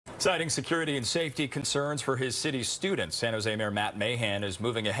Citing security and safety concerns for his city's students, San Jose Mayor Matt Mahan is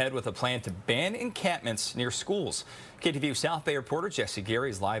moving ahead with a plan to ban encampments near schools. KTVU South Bay reporter Jesse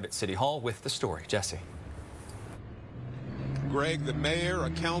Gary is live at City Hall with the story. Jesse. Greg, the mayor, a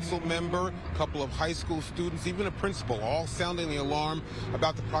council member, a couple of high school students, even a principal, all sounding the alarm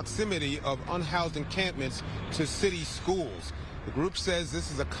about the proximity of unhoused encampments to city schools. The group says this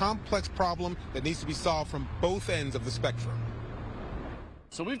is a complex problem that needs to be solved from both ends of the spectrum.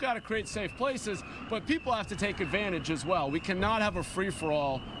 So we've got to create safe places, but people have to take advantage as well. We cannot have a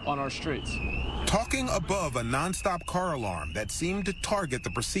free-for-all on our streets. Talking above a nonstop car alarm that seemed to target the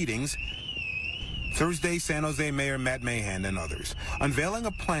proceedings, Thursday, San Jose Mayor Matt Mahan and others unveiling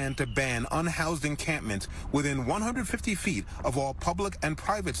a plan to ban unhoused encampments within 150 feet of all public and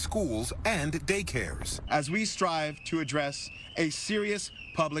private schools and daycares. As we strive to address a serious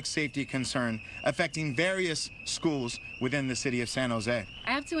public safety concern affecting various schools within the city of San Jose.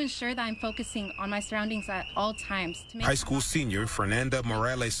 I have to ensure that I'm focusing on my surroundings at all times. High school senior Fernanda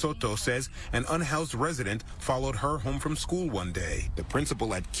Morales Soto says an unhoused resident followed her home from school one day. The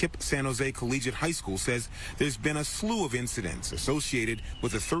principal at KIPP San Jose Collegiate High School says there's been a slew of incidents associated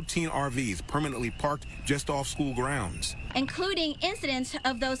with the 13 RVs permanently parked just off school grounds, including incidents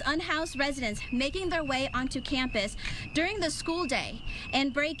of those unhoused residents making their way onto campus during the school day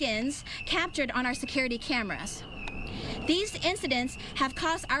and break-ins captured on our security cameras. These incidents have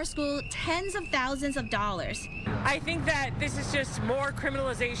cost our school tens of thousands of dollars. I think that this is just more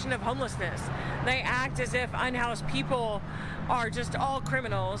criminalization of homelessness. They act as if unhoused people are just all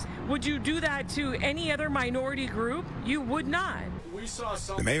criminals. Would you do that to any other minority group? You would not.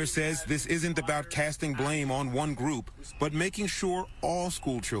 The mayor says this isn't about casting blame on one group, but making sure all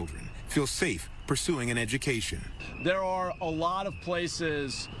school children feel safe pursuing an education. There are a lot of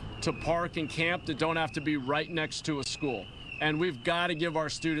places to park and camp that don't have to be right next to a school. And we've got to give our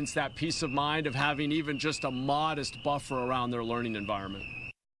students that peace of mind of having even just a modest buffer around their learning environment.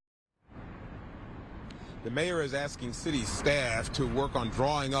 The mayor is asking city staff to work on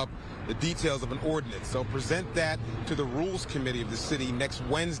drawing up the details of an ordinance. So present that to the Rules Committee of the city next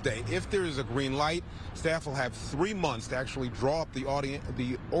Wednesday. If there is a green light, staff will have 3 months to actually draw up the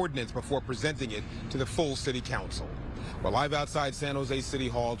ordinance before presenting it to the full city council. We're live outside San Jose City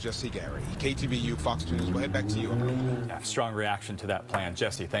Hall. Jesse Gary, KTVU, Fox 2 News. We'll head back to you. Strong reaction to that plan.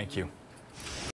 Jesse, thank you.